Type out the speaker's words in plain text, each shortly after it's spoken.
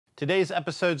Today's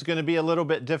episode is going to be a little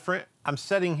bit different. I'm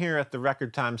sitting here at the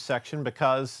record time section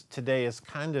because today is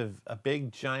kind of a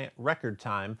big giant record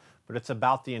time, but it's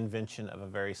about the invention of a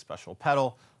very special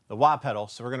pedal, the wah pedal.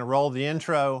 So we're going to roll the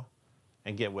intro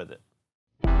and get with it.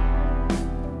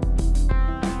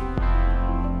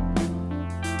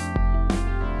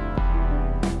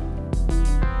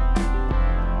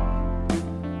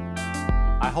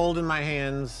 I hold in my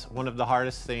hands one of the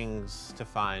hardest things to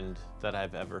find that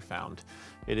I've ever found.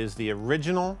 It is the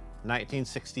original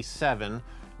 1967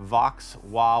 Vox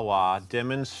Wah Wah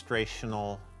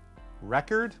demonstrational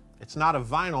record. It's not a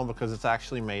vinyl because it's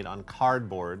actually made on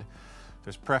cardboard.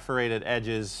 There's perforated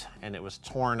edges and it was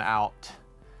torn out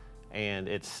and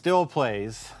it still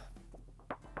plays.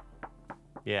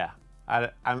 Yeah,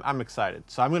 I'm excited.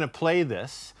 So I'm gonna play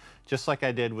this just like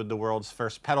I did with the world's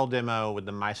first pedal demo with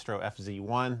the Maestro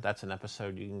FZ1. That's an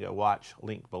episode you can go watch,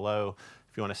 link below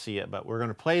if you want to see it. But we're going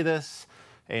to play this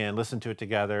and listen to it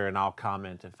together, and I'll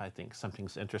comment if I think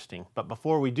something's interesting. But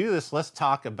before we do this, let's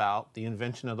talk about the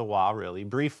invention of the wah really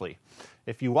briefly.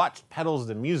 If you watched Pedals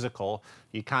the Musical,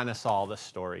 you kind of saw the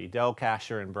story,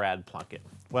 Casher and Brad Plunkett.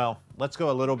 Well, let's go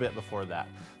a little bit before that.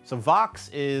 So Vox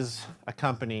is a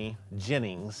company,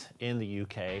 Jennings, in the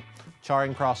UK,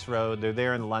 Charing Cross Road. They're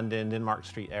there in London, Denmark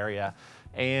Street area,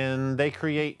 and they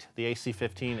create the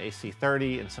AC-15,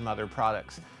 AC-30, and some other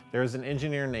products. There's an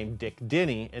engineer named Dick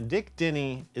Denny, and Dick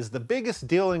Denny is the biggest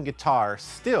deal in guitar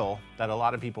still that a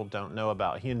lot of people don't know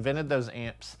about. He invented those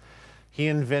amps. He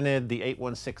invented the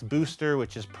 816 booster,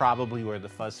 which is probably where the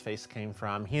fuzz face came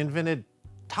from. He invented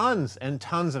tons and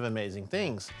tons of amazing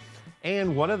things.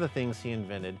 And one of the things he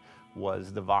invented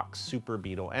was the Vox Super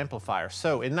Beetle amplifier.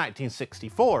 So in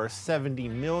 1964, 70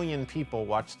 million people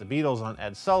watched the Beatles on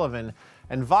Ed Sullivan,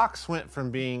 and Vox went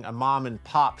from being a mom and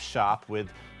pop shop with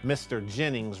Mr.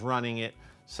 Jennings running it,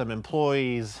 some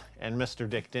employees, and Mr.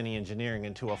 Dick Denny engineering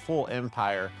into a full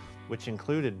empire, which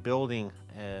included building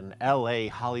an LA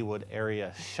Hollywood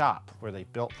area shop where they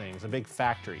built things, a big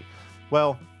factory.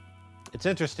 Well, it's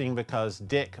interesting because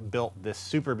Dick built this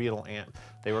Super Beetle amp.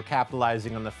 They were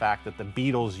capitalizing on the fact that the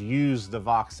Beatles used the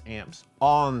Vox amps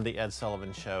on the Ed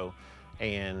Sullivan Show,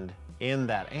 and in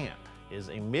that amp is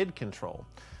a mid control.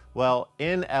 Well,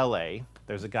 in LA,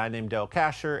 there's a guy named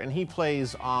Casher, and he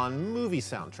plays on movie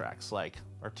soundtracks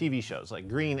or TV shows like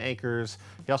Green Acres.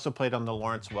 He also played on the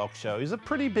Lawrence Welk Show. He's a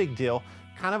pretty big deal,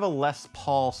 kind of a Les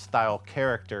Paul style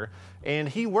character, and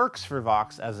he works for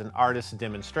Vox as an artist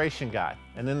demonstration guy.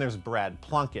 And then there's Brad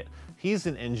Plunkett. He's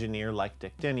an engineer like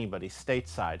Dick Denny, but he's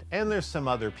stateside. And there's some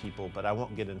other people, but I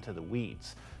won't get into the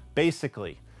weeds.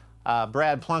 Basically,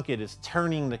 Brad Plunkett is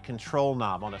turning the control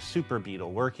knob on a Super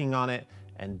Beetle, working on it,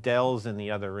 and Dell's in the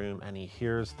other room, and he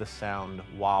hears the sound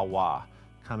wah wah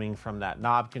coming from that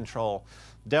knob control.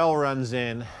 Dell runs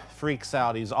in, freaks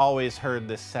out. He's always heard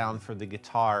this sound for the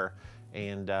guitar,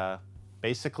 and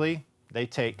basically they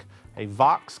take a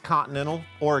Vox Continental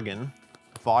organ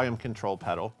volume control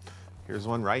pedal. Here's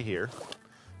one right here.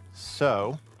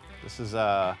 So this is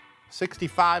a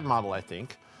 65 model, I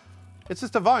think. It's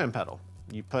just a volume pedal.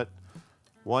 You put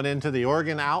one into the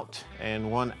organ out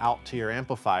and one out to your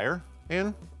amplifier,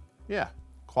 and yeah,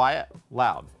 quiet,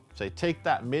 loud. So they take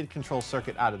that mid-control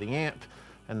circuit out of the amp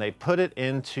and they put it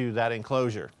into that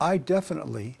enclosure. I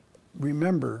definitely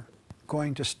remember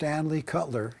going to Stanley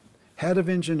Cutler, head of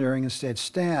engineering, and said,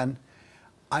 "Stan,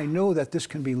 I know that this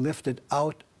can be lifted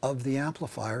out of the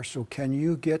amplifier, so can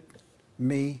you get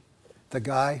me the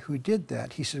guy who did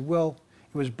that?" He said, "Well,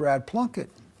 it was Brad Plunkett."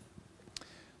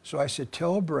 So I said,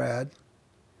 "Tell Brad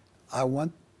I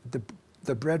want the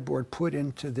breadboard put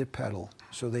into the pedal."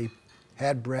 So they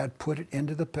had Brad put it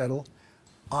into the pedal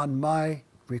on my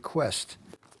request.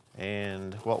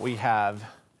 And what we have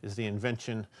is the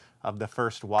invention of the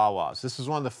first wah wahs. This is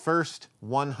one of the first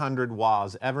 100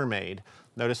 wahs ever made.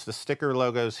 Notice the sticker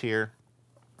logos here.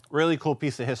 Really cool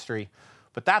piece of history.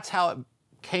 But that's how it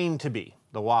came to be,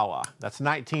 the wah wah. That's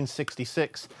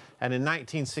 1966. And in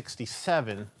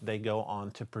 1967, they go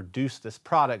on to produce this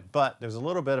product. But there's a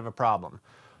little bit of a problem.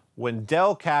 When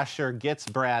Casher gets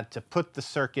Brad to put the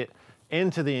circuit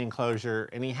into the enclosure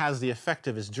and he has the effect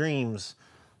of his dreams,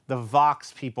 the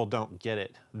Vox people don't get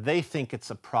it. They think it's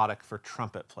a product for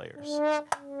trumpet players.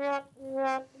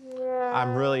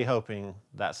 I'm really hoping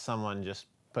that someone just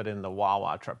put in the wah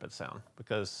wah trumpet sound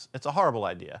because it's a horrible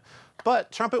idea.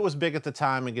 But trumpet was big at the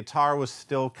time and guitar was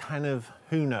still kind of,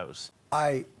 who knows.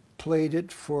 I played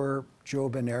it for Joe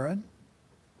Benarin,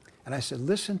 and I said,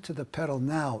 "Listen to the pedal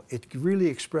now. It really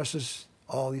expresses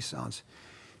all these sounds."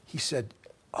 He said,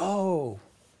 "Oh,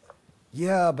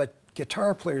 yeah, but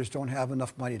guitar players don't have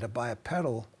enough money to buy a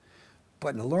pedal." But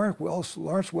in the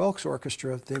Lawrence Welk's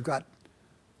orchestra, they've got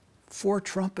 4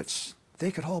 trumpets.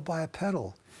 They could all buy a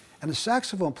pedal. And the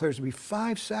saxophone players would be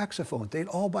 5 saxophones. They'd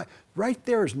all buy. Right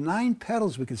there is 9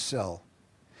 pedals we could sell.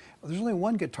 Well, there's only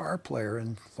 1 guitar player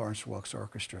in Lawrence Welk's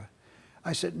orchestra.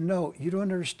 I said, no, you don't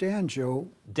understand, Joe.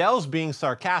 Dell's being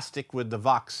sarcastic with the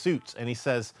Vox suits, and he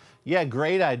says, yeah,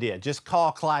 great idea. Just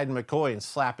call Clyde McCoy and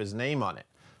slap his name on it.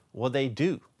 Well, they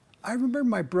do. I remember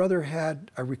my brother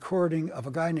had a recording of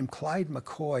a guy named Clyde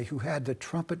McCoy who had the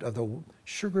trumpet of the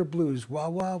Sugar Blues, wah,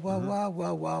 wah, wah, wah,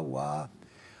 wah, wah, wah.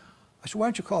 I said, why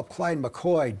don't you call up Clyde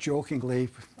McCoy, jokingly.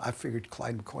 I figured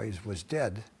Clyde McCoy was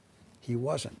dead. He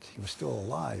wasn't. He was still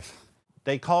alive.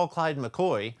 They call Clyde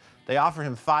McCoy. They offer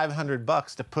him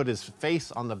 $500 to put his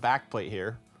face on the backplate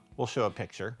here. We'll show a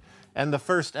picture. And the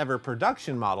first ever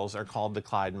production models are called the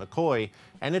Clyde McCoy,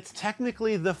 and it's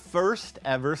technically the first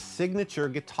ever signature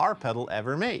guitar pedal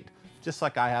ever made. Just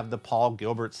like I have the Paul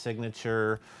Gilbert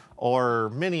signature, or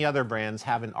many other brands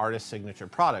have an artist signature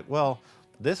product. Well,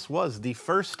 this was the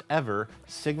first ever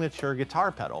signature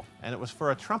guitar pedal, and it was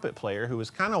for a trumpet player who was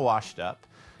kind of washed up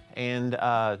and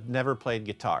never played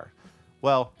guitar.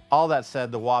 Well, all that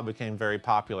said, the wah became very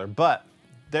popular, but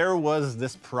there was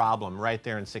this problem right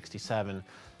there in '67.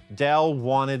 Dell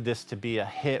wanted this to be a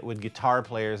hit with guitar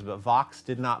players, but Vox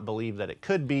did not believe that it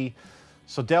could be.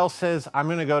 So Dell says, I'm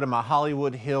gonna go to my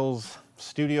Hollywood Hills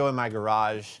studio in my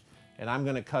garage, and I'm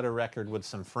gonna cut a record with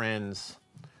some friends.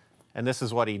 And this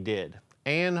is what he did.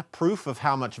 And proof of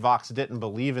how much Vox didn't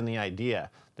believe in the idea.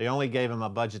 They only gave him a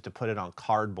budget to put it on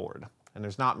cardboard, and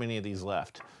there's not many of these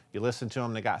left. You listen to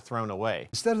them, they got thrown away.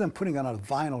 Instead of them putting it on a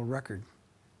vinyl record,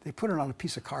 they put it on a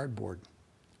piece of cardboard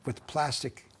with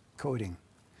plastic coating.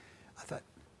 I thought,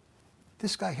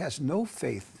 this guy has no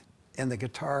faith in the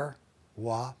guitar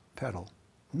wah pedal.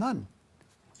 None.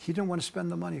 He didn't want to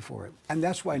spend the money for it. And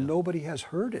that's why nobody has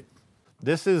heard it.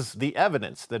 This is the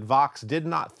evidence that Vox did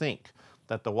not think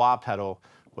that the wah pedal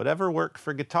would ever work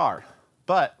for guitar.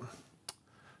 But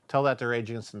tell that to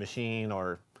Rage Against the Machine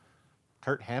or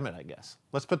Kurt Hammett, I guess.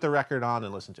 Let's put the record on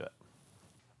and listen to it.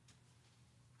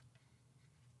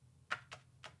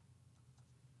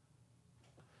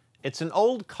 It's an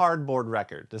old cardboard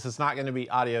record. This is not going to be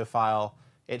audiophile.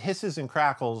 It hisses and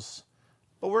crackles,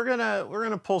 but we're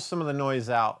gonna pull some of the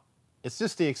noise out. It's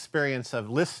just the experience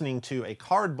of listening to a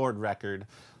cardboard record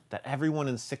that everyone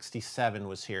in '67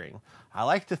 was hearing. I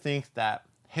like to think that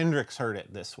Hendrix heard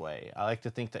it this way. I like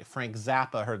to think that Frank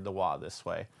Zappa heard the wah this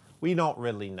way. We don't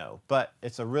really know, but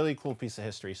it's a really cool piece of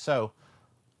history. So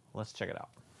let's check it out.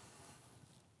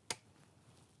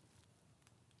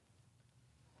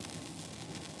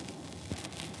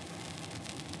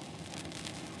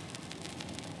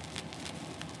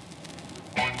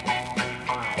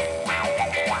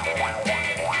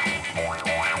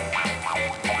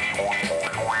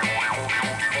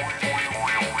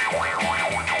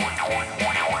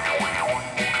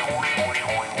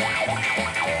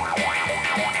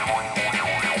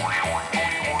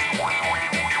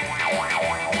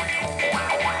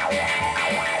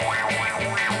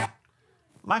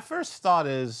 My first thought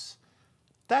is,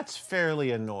 that's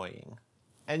fairly annoying.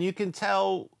 And you can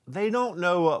tell they don't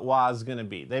know what wah is gonna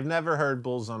be. They've never heard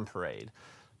Bulls on Parade.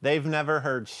 They've never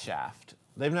heard Shaft.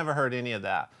 They've never heard any of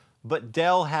that. But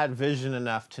Dell had vision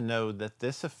enough to know that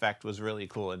this effect was really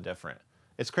cool and different.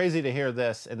 It's crazy to hear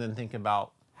this and then think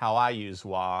about how I use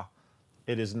wah.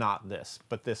 It is not this,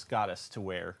 but this got us to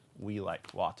where we like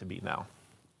wah to be now.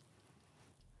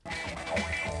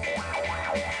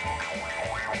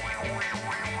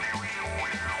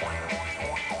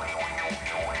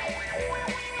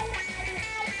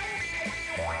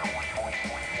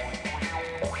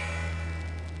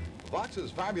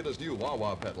 Vox's fabulous new wah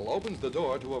wah pedal opens the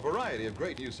door to a variety of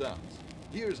great new sounds.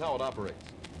 Here's how it operates.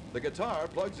 The guitar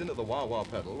plugs into the wah wah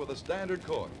pedal with a standard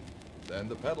cord. Then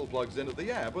the pedal plugs into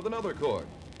the amp with another cord.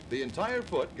 The entire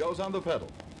foot goes on the pedal.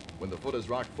 When the foot is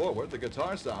rocked forward, the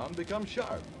guitar sound becomes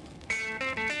sharp.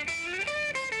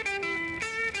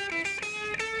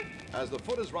 As the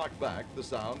foot is rocked back, the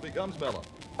sound becomes mellow.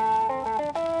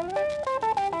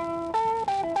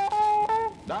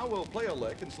 Now we'll play a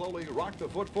lick and slowly rock the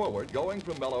foot forward, going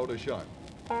from mellow to sharp.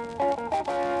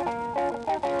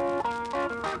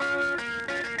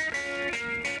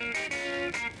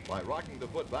 By rocking the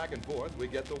foot back and forth, we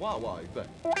get the wah wah effect.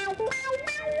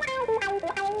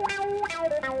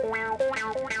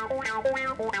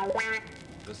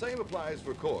 The same applies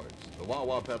for chords. The wah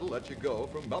wah pedal lets you go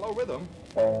from mellow rhythm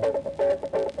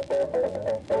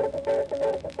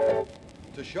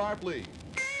to sharp lead.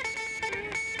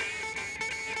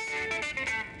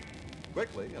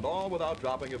 Quickly and all without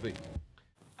dropping a beat.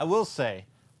 I will say,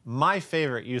 My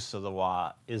favorite use of the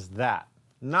wah is that,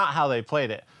 not how they played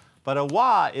it, but a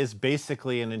wah is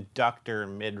basically an inductor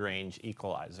mid-range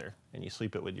equalizer, and you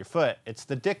sweep it with your foot. It's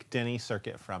the Dick Denny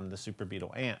circuit from the Super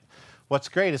Beetle amp. What's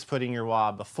great is putting your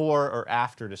wah before or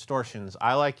after distortions.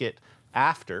 I like it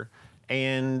after,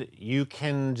 and you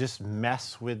can just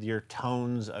mess with your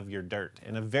tones of your dirt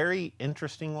in a very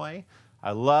interesting way.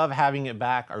 I love having it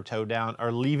back or toe down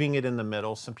or leaving it in the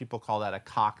middle. Some people call that a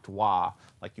cocked wah,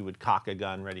 like you would cock a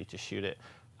gun ready to shoot it.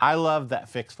 I love that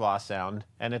fixed wah sound,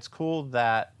 and it's cool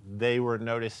that they were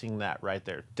noticing that right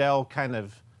there. Del kind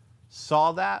of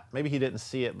saw that. Maybe he didn't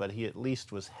see it, but he at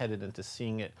least was headed into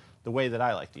seeing it the way that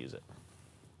I like to use it.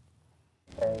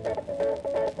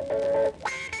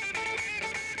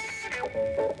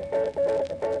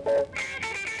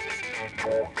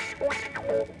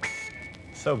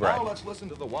 So bright. Now let's listen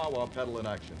to the wah wah pedal in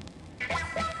action.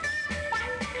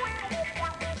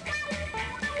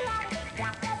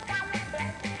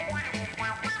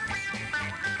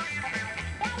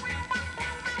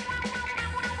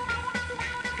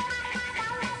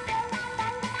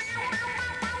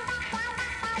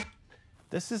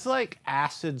 This is like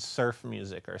acid surf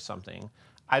music or something.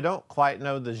 I don't quite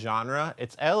know the genre.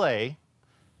 It's LA.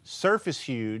 Surf is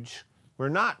huge. We're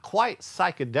not quite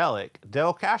psychedelic.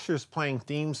 Del Casher's playing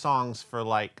theme songs for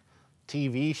like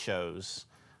TV shows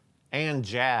and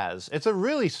jazz. It's a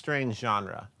really strange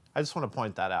genre. I just want to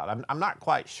point that out. I'm not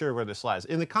quite sure where this lies.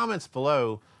 In the comments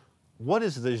below, what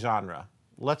is the genre?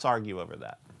 Let's argue over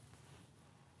that.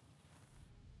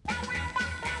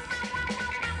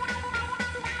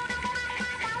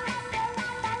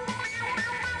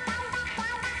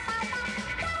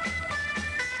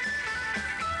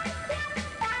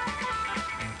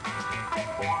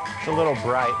 It's a little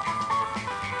bright.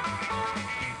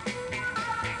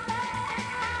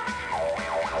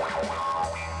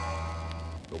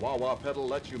 The wah wah pedal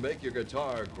lets you make your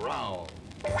guitar growl.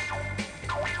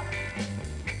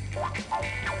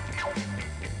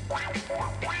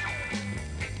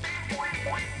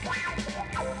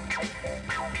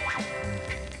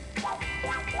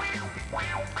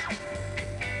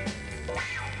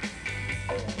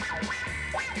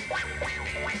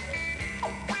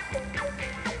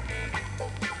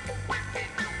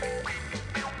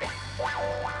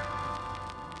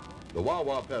 The wah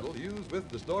wah pedal, used with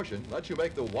distortion, lets you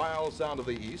make the wild sound of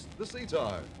the East, the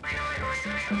sitar.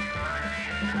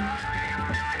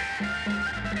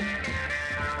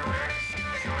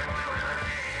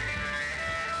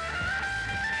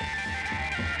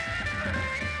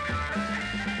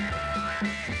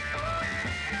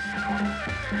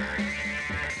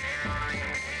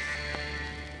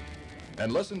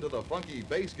 And listen to the funky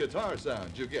bass guitar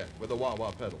sound you get with the wah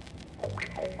wah pedal.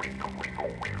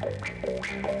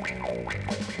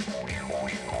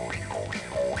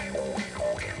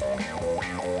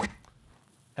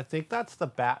 I think that's the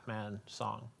Batman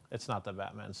song. It's not the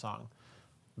Batman song.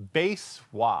 Bass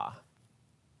wah.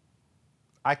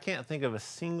 I can't think of a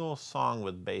single song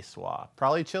with bass wah.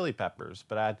 Probably Chili Peppers,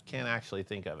 but I can't actually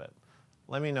think of it.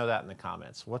 Let me know that in the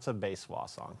comments. What's a bass wah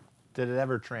song? Did it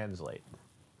ever translate?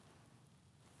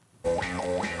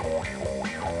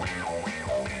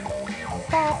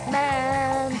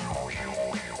 Batman!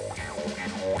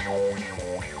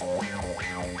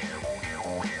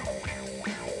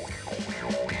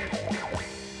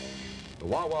 The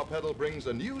wah wah pedal brings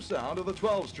a new sound of the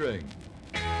 12-string.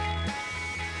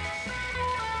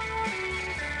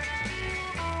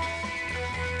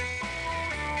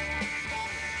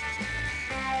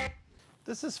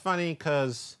 This is funny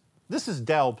because this is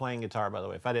Del playing guitar, by the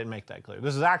way, if I didn't make that clear.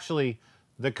 This is actually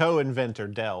the co-inventor,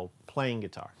 Del, playing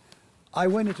guitar. I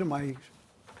went into my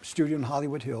studio in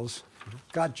Hollywood Hills,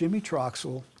 got Jimmy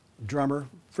Troxel, drummer,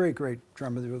 very great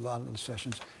drummer, there were a lot of the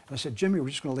sessions, and I said, Jimmy,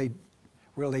 we're going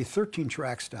to lay 13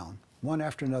 tracks down, one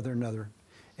after another,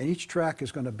 and each track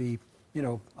is going to be, you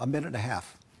know, a minute and a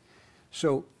half.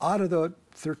 So out of the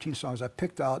 13 songs, I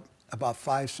picked out about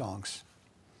 5 songs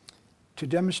to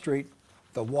demonstrate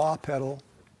the wah pedal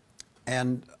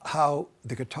and how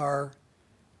the guitar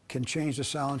can change the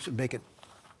sounds and make it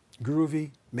groovy,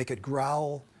 make it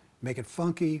growl, make it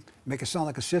funky, make it sound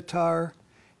like a sitar.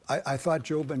 I thought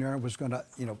Joe Bernard was going to,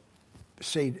 you know,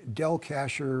 say Del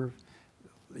Casher,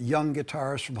 young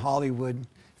guitarist from Hollywood,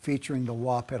 featuring the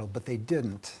wah pedal, but they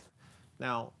didn't.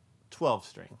 Now,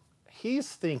 12-string. He's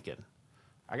thinking,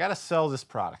 I got to sell this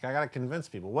product. I got to convince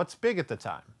people. What's big at the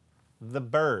time? The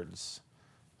Byrds,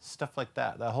 stuff like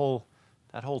that. That whole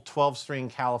 12-string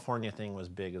California thing was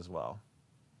big as well.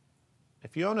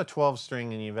 If you own a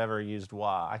 12-string and you've ever used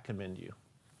wah, I commend you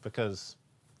because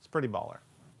it's pretty baller.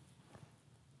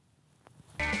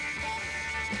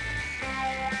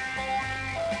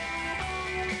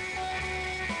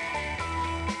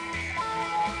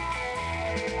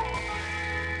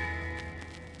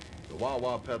 wah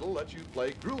wah pedal lets you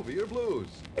play groovier blues.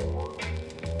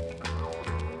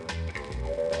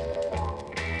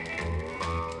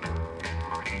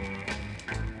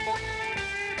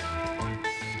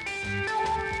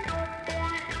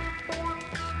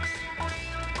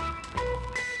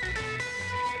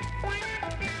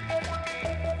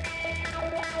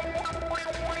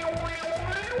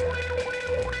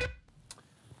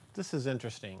 This is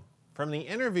interesting. From the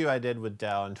interview I did with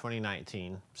Dell in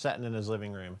 2019, sitting in his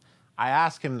living room, I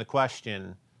asked him the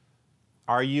question,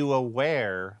 are you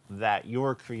aware that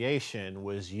your creation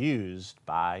was used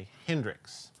by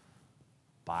Hendrix,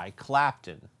 by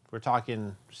Clapton? We're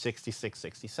talking 66,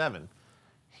 67.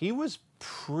 He was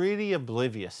pretty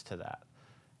oblivious to that.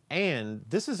 And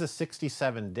this is a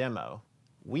 67 demo.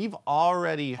 We've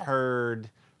already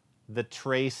heard the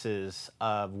traces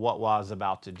of what Wah's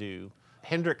about to do.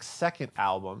 Hendrix's second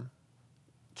album,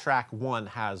 track 1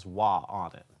 has wah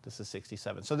on it. This is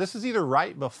 67. So this is either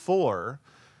right before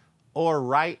or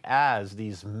right as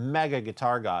these mega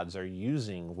guitar gods are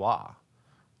using wah.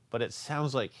 But it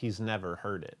sounds like he's never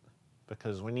heard it,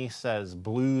 because when he says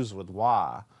blues with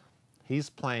wah, he's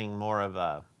playing more of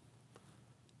a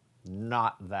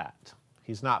not that.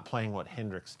 He's not playing what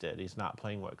Hendrix did. He's not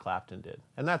playing what Clapton did.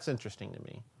 And that's interesting to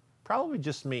me. Probably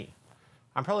just me.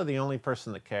 I'm probably the only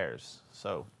person that cares,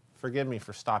 so forgive me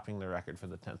for stopping the record for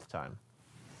the 10th time.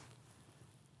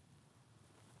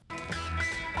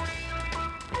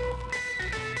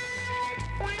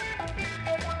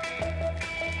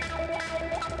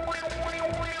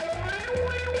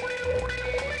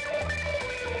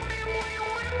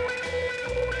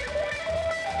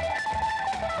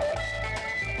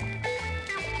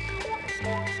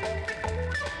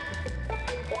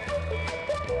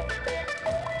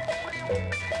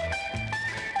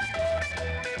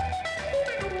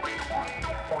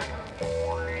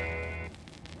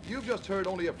 You've just heard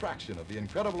only a fraction of the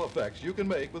incredible effects you can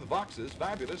make with Vox's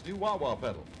fabulous new wah wah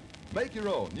pedal. Make your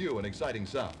own new and exciting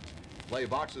sound. Play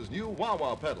Vox's new wah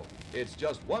wah pedal. It's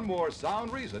just one more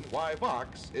sound reason why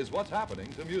Vox is what's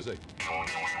happening to music. Now,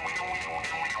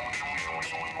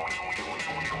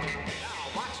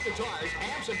 Vox guitars,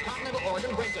 amps, and Continental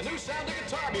organ brings a new sound to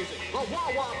guitar music. The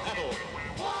wah wah pedal.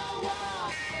 Wah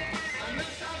wah! A new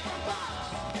sound from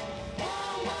Vox.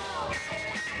 Wah wah!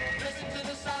 Listen to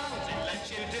the sounds it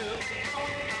lets you do.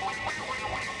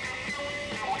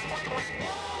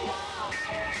 Wah wah!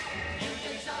 You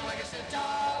can sound like a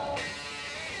sitar.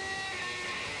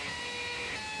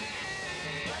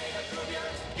 Play a groovier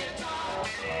guitar.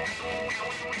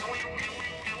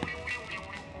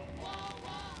 Wah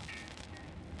wah!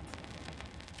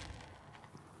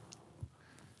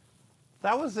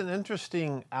 That was an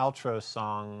interesting outro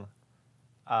song.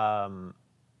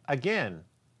 Again,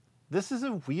 this is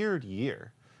a weird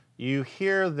year. You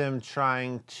hear them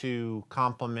trying to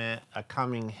complement a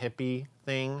coming hippie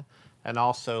thing and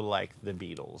also like the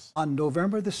Beatles. On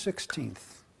November the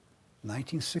 16th,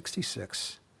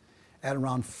 1966, at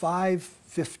around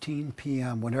 5:15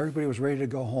 p.m., when everybody was ready to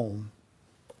go home,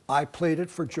 I played it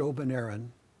for Joe Benarin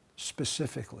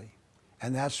specifically.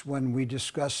 And that's when we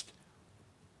discussed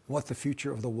what the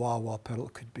future of the wah wah pedal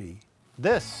could be.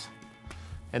 This,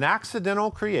 an accidental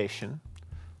creation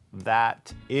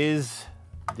that is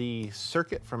the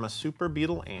circuit from a Super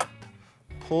Beetle amp,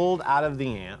 pulled out of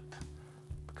the amp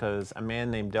because a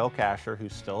man named Del Casher,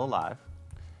 who's still alive,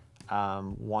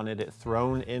 wanted it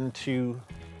thrown into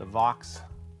the Vox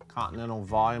Continental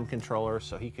volume controller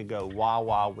so he could go wah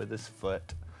wah with his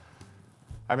foot.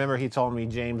 I remember he told me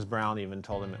James Brown even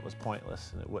told him it was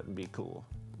pointless and it wouldn't be cool.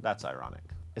 That's ironic.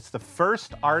 It's the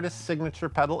first artist signature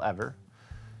pedal ever,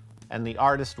 and the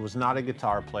artist was not a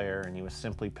guitar player and he was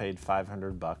simply paid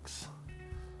 500 bucks.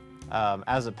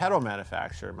 As a pedal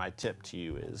manufacturer, my tip to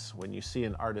you is when you see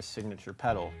an artist signature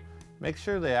pedal, make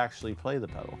sure they actually play the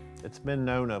pedal. It's been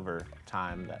known over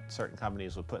time that certain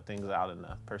companies will put things out and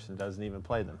the person doesn't even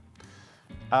play them.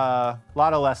 A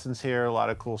lot of lessons here, a lot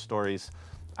of cool stories.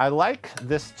 I like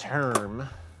this term,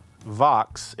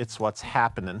 Vox, it's what's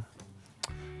happening.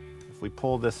 If we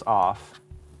pull this off,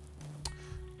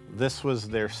 this was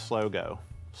their slogo.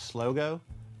 Slogo?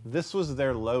 This was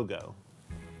their logo.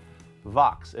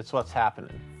 Vox, it's what's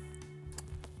happening.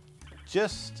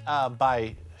 Just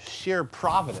by sheer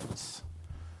providence,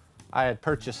 I had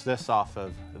purchased this off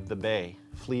of the Bay,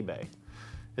 Flea Bay.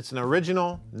 It's an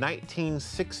original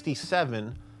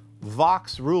 1967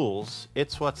 Vox Rules,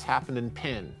 It's What's Happening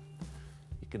pin.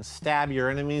 You can stab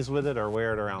your enemies with it or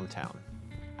wear it around town.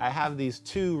 I have these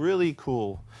two really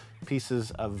cool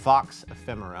pieces of Vox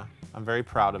ephemera. I'm very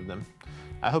proud of them.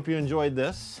 I hope you enjoyed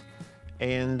this,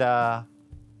 and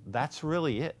that's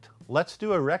really it. let's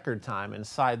do a record time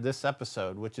inside this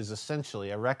episode, which is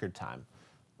essentially a record time.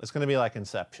 It's going to be like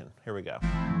Inception. Here we go.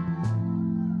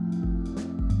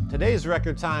 Today's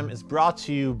record time is brought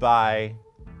to you by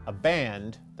a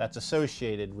band that's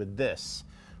associated with this.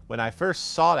 When I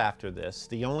first sought after this,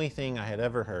 the only thing I had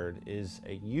ever heard is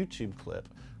a YouTube clip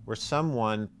where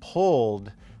someone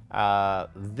pulled a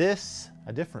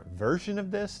different version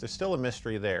of this. There's still a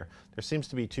mystery there. There seems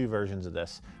to be two versions of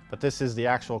this, but this is the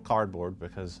actual cardboard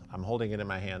because I'm holding it in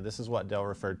my hand. This is what Dell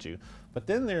referred to. But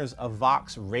then there's a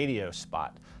Vox radio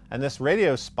spot, and this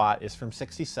radio spot is from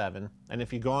 '67. And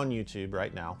if you go on YouTube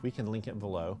right now, we can link it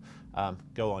below.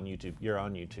 Go on YouTube. You're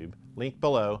on YouTube. Link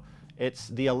below. It's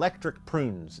the Electric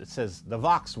Prunes. It says the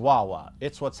Vox Wah Wah.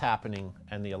 It's what's happening,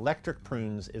 and the Electric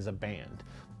Prunes is a band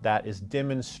that is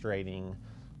demonstrating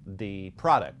the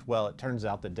product. Well, it turns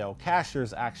out that Del Casher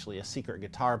is actually a secret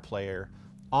guitar player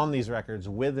on these records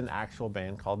with an actual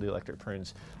band called the Electric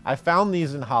Prunes. I found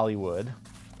these in Hollywood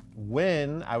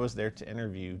when I was there to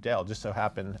interview Del. Just so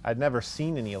happened I'd never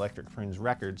seen any Electric Prunes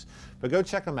records, but go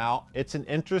check them out. It's an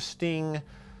interesting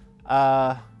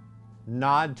nod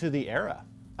to the era.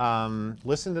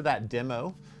 Listen to that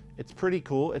demo. It's pretty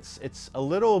cool. It's a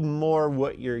little more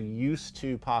what you're used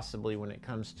to possibly when it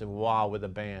comes to wah with a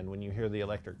band when you hear the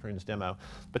Electric Prunes demo.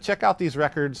 But check out these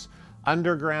records.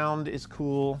 Underground is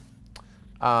cool.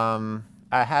 I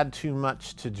had too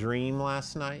much to dream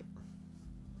last night.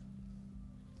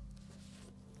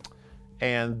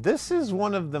 And this is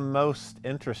one of the most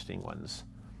interesting ones.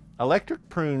 Electric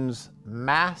Prunes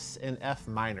Mass in F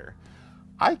minor.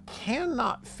 I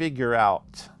cannot figure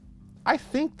out, I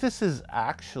think this is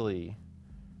actually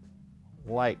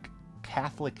like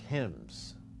Catholic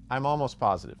hymns. I'm almost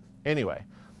positive. Anyway,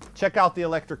 check out the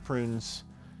Electric Prunes.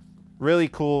 Really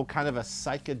cool, kind of a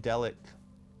psychedelic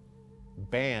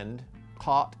band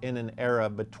caught in an era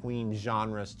between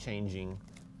genres changing.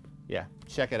 Yeah,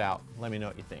 check it out. Let me know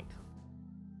what you think.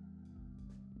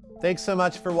 Thanks so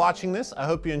much for watching this. I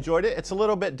hope you enjoyed it. It's a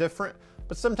little bit different,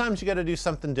 but sometimes you got to do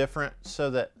something different so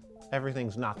that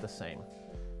everything's not the same.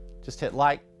 Just hit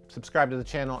like, subscribe to the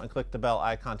channel, and click the bell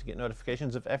icon to get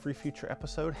notifications of every future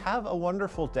episode. Have a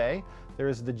wonderful day. There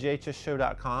is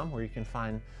thejhsshow.com where you can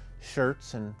find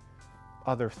shirts and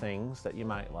other things that you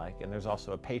might like. And there's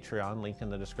also a Patreon link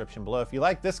in the description below. If you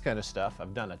like this kind of stuff,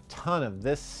 I've done a ton of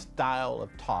this style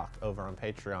of talk over on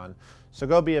Patreon. So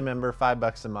go be a member,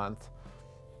 $5 a month.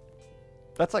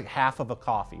 That's like half of a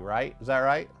coffee, right? Is that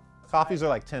right? Coffees are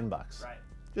like $10. Right.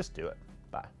 Just do it.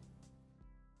 Bye.